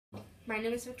My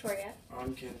name is Victoria.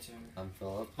 I'm Kenton. I'm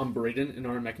Phillip. I'm Brayden, and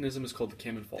our mechanism is called the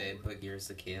cam and follower. The input gear is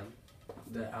the cam.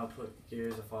 The output gear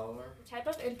is a follower. The type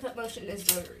of input motion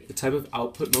is rotary. The type of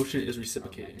output motion is Our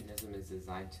reciprocating. mechanism is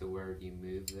designed to where if you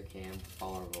move the cam, the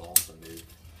follower will also move.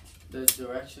 The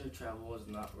direction of travel is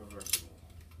not reversible.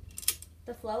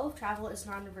 The flow of travel is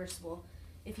non-reversible.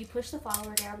 If you push the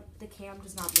follower down, the cam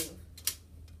does not move.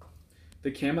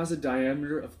 The cam has a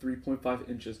diameter of 3.5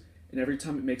 inches, and every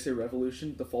time it makes a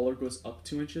revolution, the follower goes up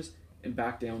 2 inches and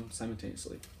back down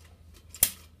simultaneously.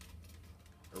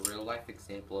 A real-life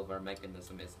example of our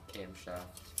mechanism is a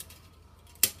camshaft.